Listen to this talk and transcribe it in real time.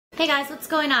Hey guys, what's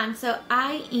going on? So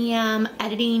I am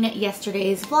editing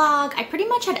yesterday's vlog. I pretty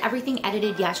much had everything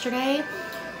edited yesterday.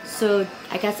 So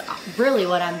I guess really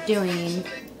what I'm doing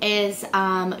is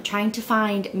trying to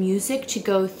find music to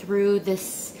go through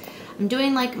this. I'm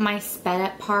doing like my sped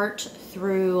up part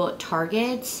through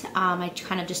Target. I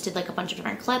kind of just did like a bunch of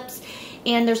different clips.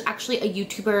 And there's actually a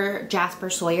YouTuber, Jasper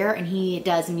Sawyer, and he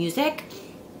does music.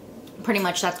 Pretty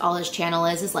much that's all his channel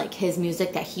is like his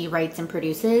music that he writes and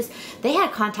produces. They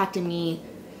had contacted me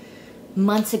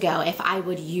months ago if I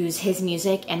would use his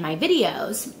music in my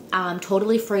videos.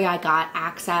 Totally free. I got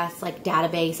access, like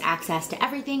database access to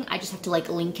everything. I just have to like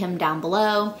link him down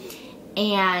below.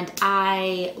 And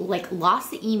I like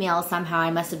lost the email somehow. I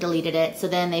must have deleted it. So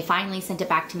then they finally sent it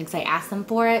back to me because I asked them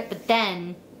for it. But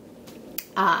then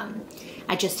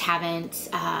I just haven't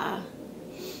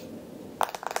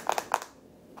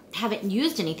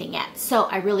used anything yet. So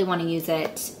I really want to use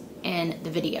it in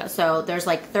the video. So there's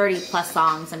like 30 plus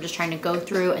songs. I'm just trying to go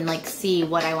through and like see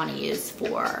what I want to use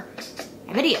for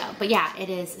my video. But yeah, it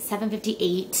is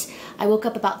 7:58. I woke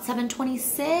up about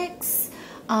 7:26.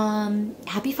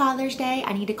 Happy Father's Day.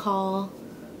 I need to call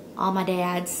all my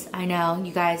dads. I know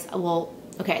you guys, well,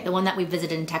 okay, the one that we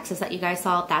visited in Texas that you guys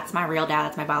saw, that's my real dad.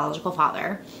 That's my biological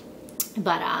father.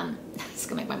 But it's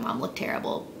gonna make my mom look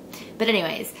terrible. But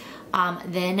anyways,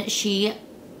 then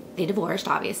they divorced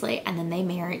obviously, and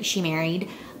then she married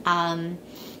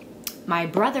my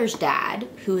brother's dad,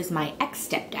 who is my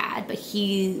ex-stepdad, but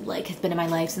he like has been in my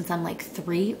life since I'm like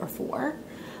 3 or 4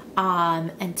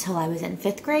 until I was in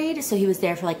 5th grade. So he was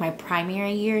there for like my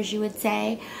primary years, you would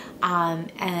say,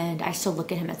 and I still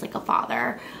look at him as like a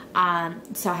father.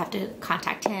 So I have to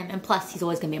contact him, and plus he's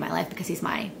always gonna be in my life because he's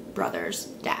my brother's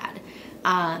dad.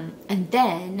 And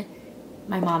then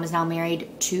my mom is now married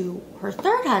to her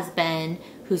 3rd husband,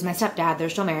 who's my stepdad. They're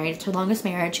still married. It's her longest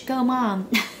marriage. Go mom.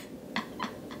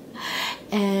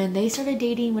 And they started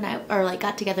dating when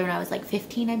got together when I was like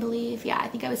 15, I believe. Yeah, I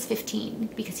think I was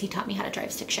 15 because he taught me how to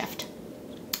drive stick shift.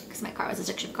 Because my car was a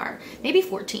stick shift car. Maybe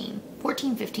 14,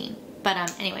 15. But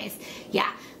anyways,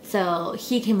 yeah. So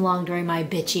he came along during my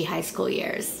bitchy high school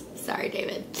years. Sorry,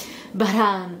 David. But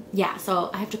yeah, so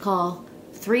I have to call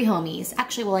 3 homies.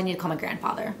 Actually, well, I need to call my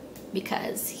grandfather,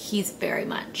 because he's very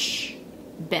much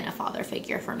been a father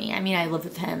figure for me. I mean, I lived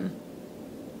with him,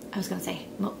 I was gonna say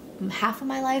half of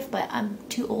my life, but I'm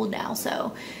too old now,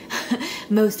 so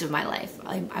most of my life.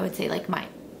 I would say like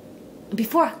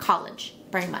before college,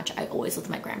 very much, I always lived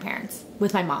with my grandparents,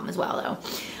 with my mom as well though.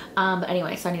 But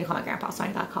anyway, so I need to call my grandpa, so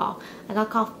I gotta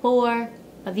call 4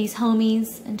 of these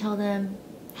homies and tell them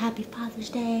Happy Father's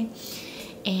Day.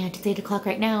 And it's 8 o'clock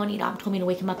right now, and told me to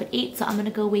wake him up at 8, so I'm gonna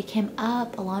go wake him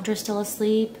up. Alondra's still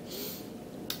asleep.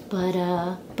 But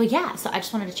yeah, so I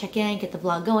just wanted to check in, get the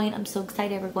vlog going. I'm so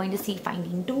excited. We're going to see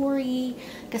Finding Dory.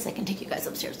 I guess I can take you guys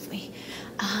upstairs with me.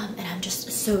 And I'm just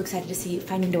so excited to see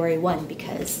Finding Dory, 1,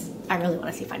 because I really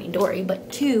want to see Finding Dory,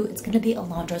 but 2, it's gonna be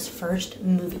Alondra's first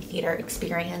movie theater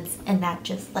experience, and that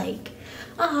just like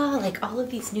all of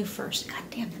these new first, god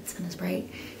damn, that's gonna spray.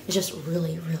 It's just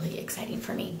really, really exciting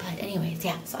for me. But anyways,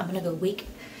 yeah, so I'm gonna go wake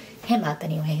him up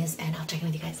anyways, and I'll check in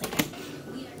with you guys later.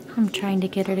 I'm trying to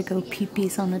get her to go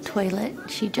pee-pees on the toilet.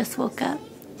 She just woke up.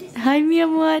 Hi, mi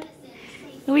amor.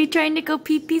 Are we trying to go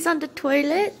pee-pees on the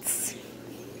toilets?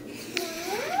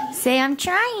 Say, I'm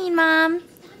trying, Mom.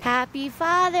 Happy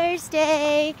Father's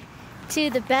Day to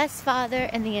the best father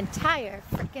in the entire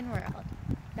freaking world.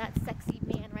 That sexy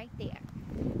man right there.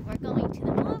 We're going to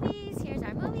the movies. Here's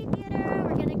our movie theater.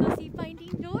 We're gonna go see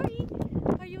Finding Dory.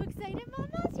 Are you excited,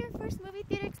 Mama? It's your first movie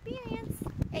theater experience.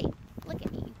 Hey, look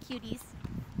at me, you cuties.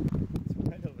 It's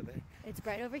right over there. It's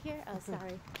right over here? Oh,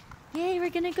 sorry. Yay, we're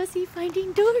gonna go see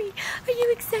Finding Dory. Are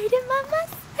you excited,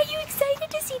 Mamas? Are you excited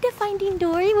to see the Finding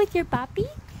Dory with your papi?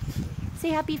 Say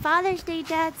Happy Father's Day,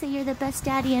 Dad. Say you're the best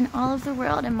daddy in all of the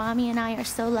world, and Mommy and I are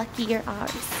so lucky you're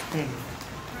ours.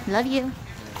 Love you.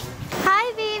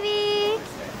 Hi, baby.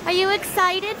 Are you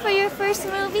excited for your first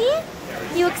movie?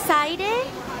 You excited?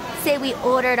 Say we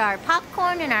ordered our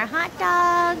popcorn and our hot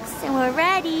dogs, and we're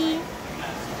ready.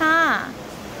 Huh?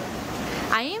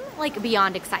 I am like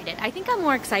beyond excited. I think I'm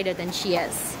more excited than she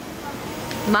is.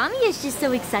 Mommy is just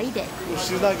so excited. Well,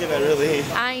 she's not gonna really...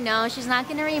 I know, she's not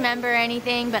gonna remember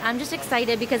anything, but I'm just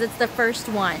excited because it's the first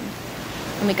one.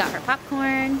 And we got her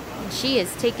popcorn, and she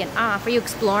is taking off. Are you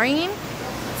exploring?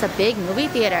 It's a big movie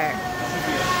theater.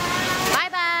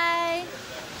 Bye-bye.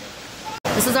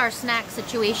 This is our snack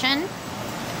situation.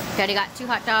 We already got 2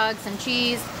 hot dogs, some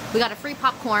cheese. We got a free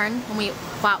popcorn when we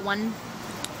bought 1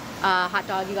 hot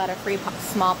dog. You got a free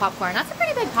small popcorn. That's a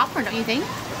pretty big popcorn, don't you think?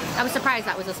 I was surprised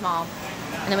that was a small.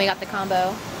 And then we got the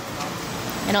combo.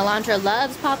 And Alondra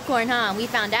loves popcorn, huh? We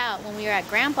found out when we were at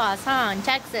Grandpa's, huh, in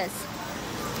Texas.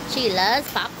 She loves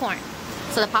popcorn.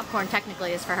 So the popcorn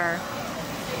technically is for her.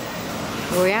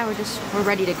 Well, yeah, we're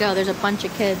ready to go. There's a bunch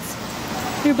of kids.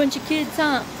 There are a bunch of kids,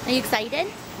 huh? Are you excited?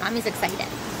 Mommy's excited.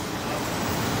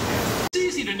 It's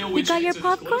easy to know You which got your kids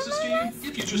are popcorn, closest to you Mamas?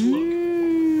 if you just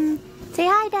look. Say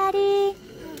hi, Daddy.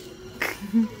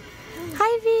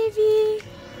 Hi, baby.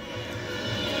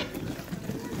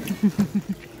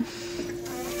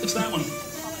 It's that one.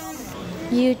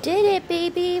 You did it,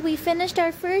 baby. We finished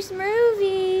our first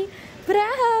movie.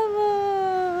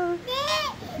 Bravo.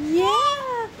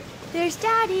 Yeah. There's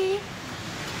Daddy.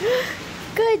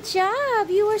 Good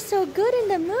job. You were so good in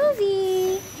the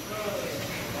movie.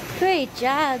 Great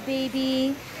job,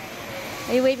 baby.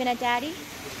 Are you waving at Daddy?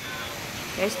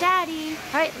 There's Daddy.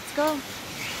 All right, let's go.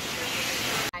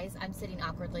 Guys, I'm sitting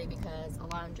awkwardly because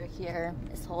Alondra here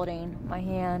is holding my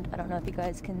hand. I don't know if you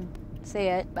guys can see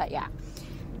it, but yeah.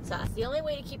 So that's the only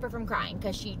way to keep her from crying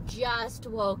because she just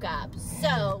woke up.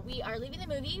 So we are leaving the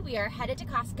movie. We are headed to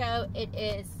Costco. It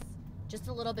is just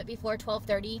a little bit before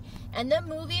 12:30, and the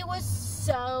movie was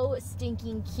so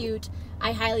stinking cute.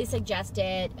 I highly suggest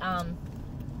it,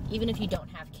 even if you don't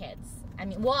have kids. I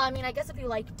mean, I guess if you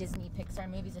like Disney Pixar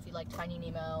movies, if you like Finding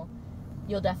Nemo,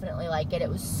 you'll definitely like it. It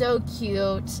was so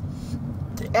cute,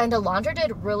 and Alondra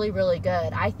did really, really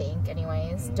good, I think,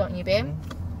 anyways. Don't you, babe?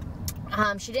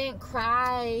 She didn't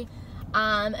cry.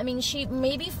 I mean, she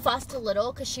maybe fussed a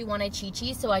little because she wanted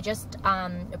Chi-Chi, so I just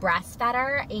breastfed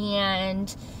her,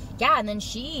 and yeah, and then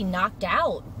she knocked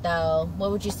out, though.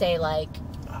 What would you say, like,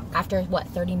 after, what,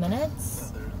 30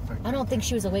 minutes? I don't think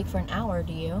she was awake for an hour,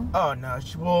 do you? Oh, no.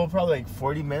 Well, probably like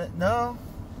 40 minutes. No.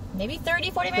 Maybe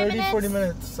 30, 40 30, minutes? 40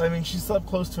 minutes. I mean, she slept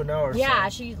close to an hour. Yeah,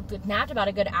 so. she napped about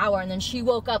a good hour, and then she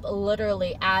woke up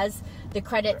literally as the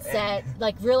credits said,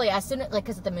 like, really, as soon as, like,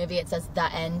 because of the movie, it says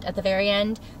the end at the very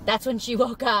end. That's when she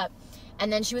woke up.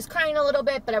 And then she was crying a little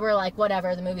bit, but we're like,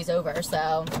 whatever, the movie's over,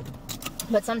 so.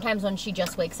 But sometimes when she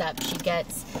just wakes up, she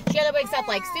either wakes up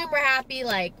like super happy,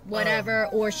 like whatever,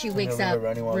 or she wakes up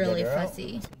really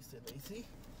fussy.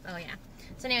 Oh yeah.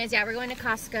 So anyways, yeah, we're going to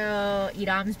Costco.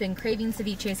 Edam's been craving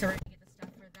ceviche, so we're gonna get the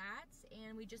stuff for that.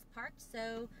 And we just parked,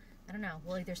 so I don't know.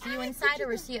 We'll either see you inside or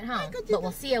we'll see you at home. But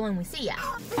we'll see you when we see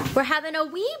you. We're having a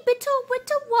wee bit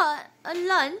of what? A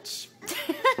lunch? I don't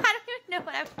even know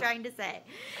what I'm trying to say.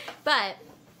 But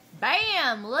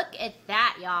bam! Look at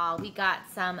that, y'all. We got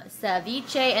some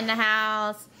ceviche in the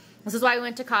house. This is why we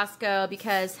went to Costco,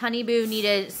 because Honey Boo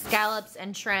needed scallops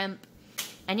and shrimp.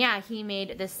 And yeah, he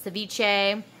made this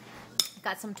ceviche.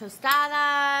 Got some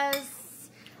tostadas.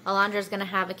 Alondra's gonna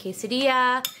have a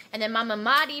quesadilla. And then Mama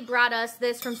Madi brought us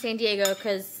this from San Diego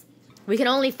because we can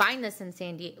only find this in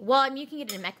San Diego. Well, I mean, you can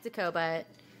get it in Mexico, but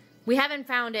we haven't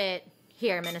found it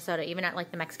here in Minnesota, even at like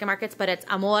the Mexican markets, but it's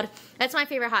Amor. That's my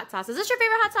favorite hot sauce. Is this your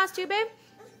favorite hot sauce too, babe?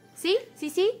 See?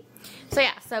 See? So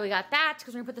yeah, so we got that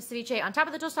because we're gonna put the ceviche on top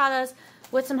of the tostadas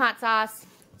with some hot sauce,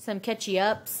 some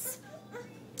ketchups.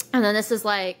 And then this is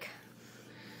like...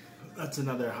 That's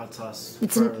another hot sauce.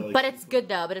 But it's good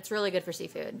though, but it's really good for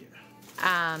seafood.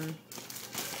 Yeah.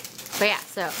 But yeah,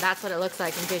 so that's what it looks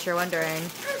like in case you're wondering.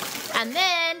 And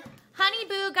then Honey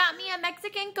Boo got me a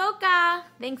Mexican Coca.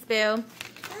 Thanks, Boo.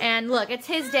 And look, it's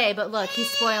his day, but look, he's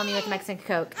spoiling me with Mexican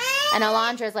Coke. And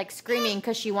Alondra is like screaming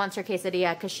because she wants her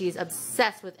quesadilla because she's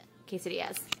obsessed with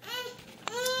quesadillas.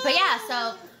 But yeah,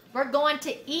 so we're going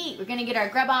to eat. We're going to get our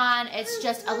grub on. It's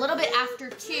just a little bit after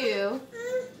 2.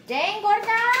 Dang,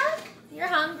 Gorda, you're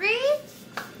hungry?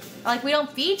 Like we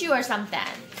don't feed you or something.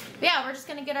 But yeah, we're just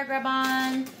going to get our grub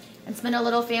on and spend a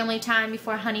little family time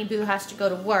before Honey Boo has to go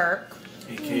to work.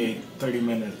 AKA 30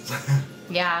 minutes.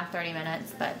 Yeah, 30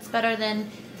 minutes, but it's better than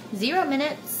 0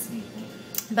 minutes.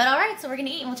 But all right, so we're gonna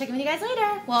eat and we'll check in with you guys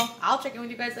later. Well, I'll check in with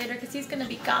you guys later because he's gonna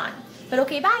be gone. But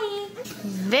okay, bye.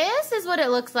 This is what it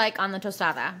looks like on the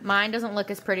tostada. Mine doesn't look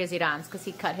as pretty as Edam's because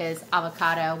he cut his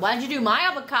avocado. Why did you do my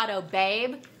avocado,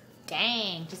 babe?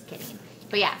 Dang, just kidding.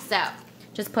 But yeah, so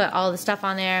just put all the stuff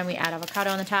on there and we add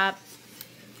avocado on the top.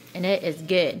 And it is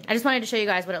good. I just wanted to show you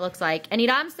guys what it looks like. And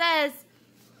Edam says,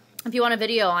 if you want a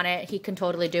video on it, he can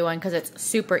totally do one because it's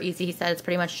super easy. He said it's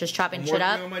pretty much just chopping shit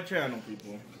up. I'm working on my channel,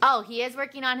 people. Oh, he is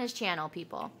working on his channel,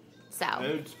 people. So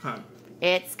it's coming.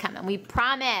 It's coming. We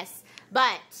promise.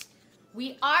 But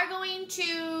we are going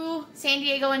to San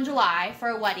Diego in July for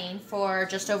a wedding for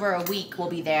just over a week. We'll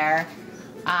be there.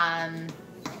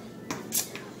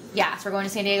 Yeah, so we're going to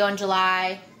San Diego in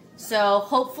July. So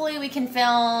hopefully we can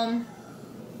film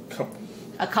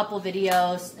a couple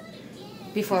videos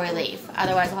before we leave.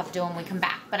 Otherwise, we'll have to do them when we come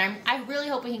back. But I really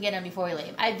hope we can get them before we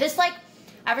leave.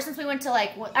 ever since we went to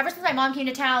like, ever since my mom came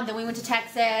to town, then we went to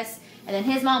Texas, and then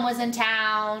his mom was in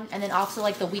town, and then also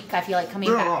like the week I feel like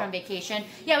coming back from vacation.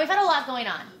 Yeah, we've had a lot going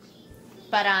on.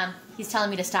 But he's telling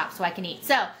me to stop so I can eat.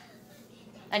 So,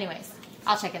 anyways,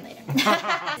 I'll check in later.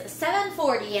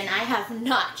 7:40 and I have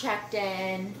not checked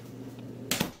in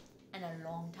a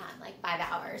long time, like 5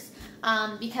 hours.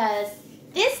 Because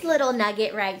this little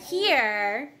nugget right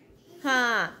here,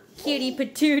 cutie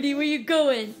patootie, where you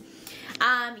going?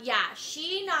 Yeah,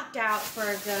 she knocked out for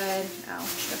a good, oh,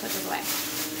 should have put this away.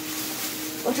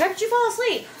 What time did you fall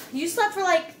asleep? You slept for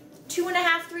like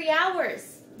 2.5, 3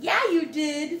 hours. Yeah, you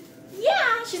did.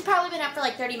 Yeah, she's probably been up for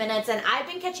like 30 minutes, and I've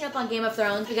been catching up on Game of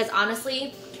Thrones because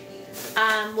honestly,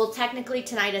 well, technically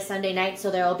tonight is Sunday night, so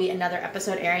there will be another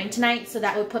episode airing tonight, so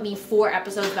that would put me 4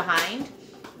 episodes behind.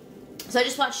 So I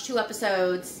just watched 2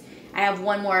 episodes. I have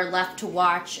 1 more left to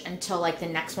watch until like the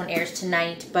next one airs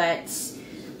tonight, but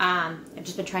I've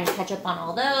just been trying to catch up on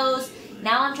all those.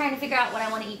 Now I'm trying to figure out what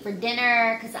I want to eat for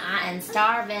dinner because I am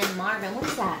starving. Marvin, what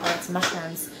is that? Oh, it's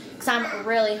mushrooms. Because I'm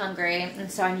really hungry,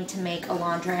 and so I need to make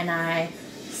Alondra and I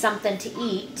something to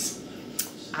eat.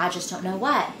 I just don't know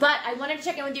what. But I wanted to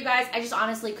check in with you guys. I just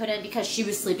honestly couldn't because she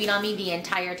was sleeping on me the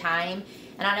entire time,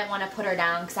 and I didn't want to put her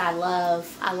down because I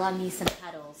love me some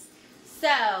cuddles.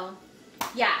 So,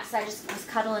 yeah, so I just was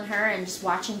cuddling her and just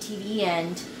watching TV,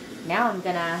 and now I'm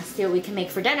gonna see what we can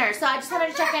make for dinner. So I just wanted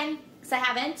to check in because I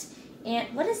haven't.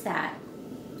 And what is that?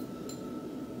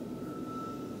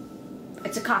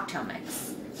 It's a cocktail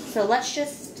mix. So let's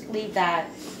just leave that.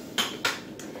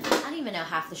 I don't even know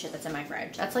half the shit that's in my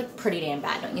fridge. That's like pretty damn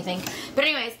bad, don't you think? But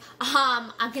anyways,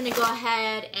 I'm gonna go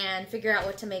ahead and figure out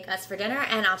what to make us for dinner,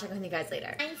 and I'll check with you guys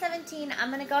later. 9:17,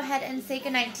 I'm gonna go ahead and say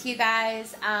goodnight to you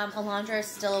guys. Alondra is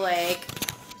still awake.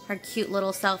 Her cute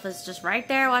little self is just right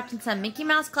there watching some Mickey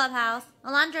Mouse Clubhouse.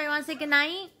 Alondra, you wanna say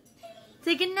goodnight?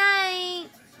 Say goodnight.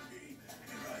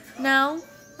 No?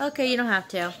 Okay, you don't have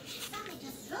to.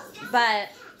 But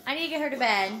I need to get her to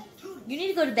bed. You need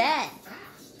to go to bed.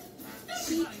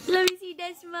 Let me see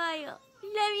that smile.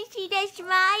 Let me see that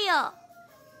smile.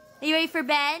 Are you ready for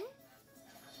bed?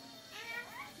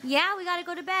 Yeah, we gotta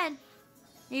go to bed.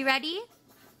 Are you ready?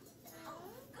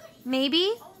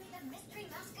 Maybe?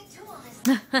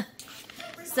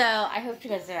 So I hope she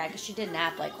goes to bed because she did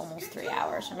nap like almost 3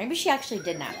 hours. Or maybe she actually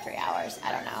did nap 3 hours.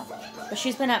 I don't know. But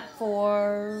she's been up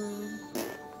for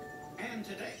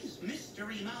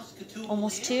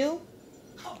almost 2?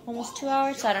 Almost 2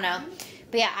 hours? So I don't know.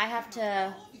 But yeah, I have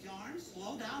to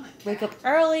wake up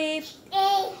early.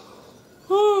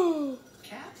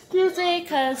 Tuesday,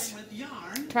 because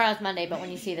tomorrow's Monday, but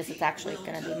when you see this, it's actually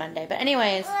going to be Monday. But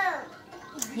anyways,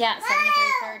 yeah, 7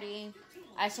 to 3:30.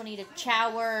 I still need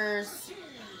showers.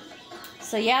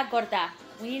 So yeah, gorda,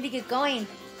 we need to get going.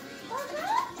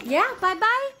 Yeah,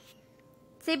 bye-bye.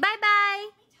 Say bye-bye.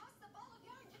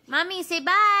 Mommy, say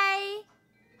bye.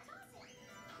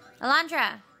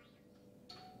 Alondra.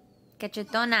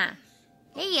 Cachetona.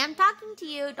 Hey, I'm talking to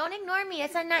you. Don't ignore me.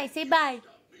 It's not nice. Say bye.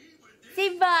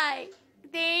 Say bye.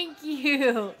 Thank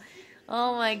you.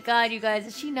 Oh my God, you guys.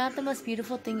 Is she not the most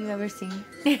beautiful thing you've ever seen?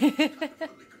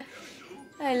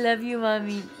 I love you,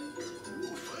 Mommy.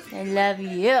 I love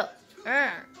you.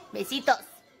 Besitos.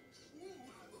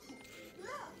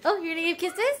 Oh, you're gonna give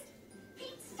kisses?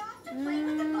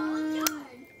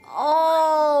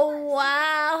 Oh,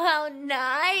 wow. How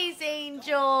nice,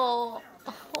 Angel.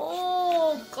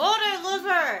 Oh, God, I love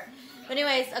her. But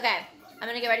anyways, okay. I'm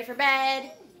gonna get ready for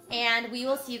bed. And we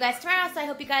will see you guys tomorrow. So I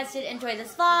hope you guys did enjoy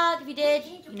this vlog. If you did,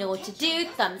 you know what to do.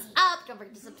 Thumbs up. Don't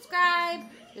forget to subscribe.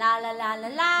 La la la la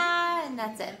la. And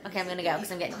that's it. Okay, I'm gonna go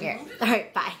because I'm getting weird.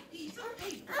 Alright, bye.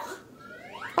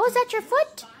 Oh, is that your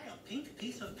foot?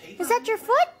 Is that your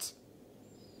foot?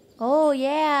 Oh,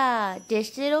 yeah.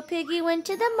 This little piggy went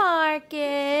to the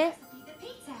market.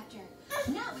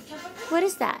 What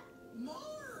is that?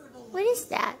 What is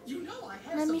that?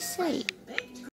 Let me see.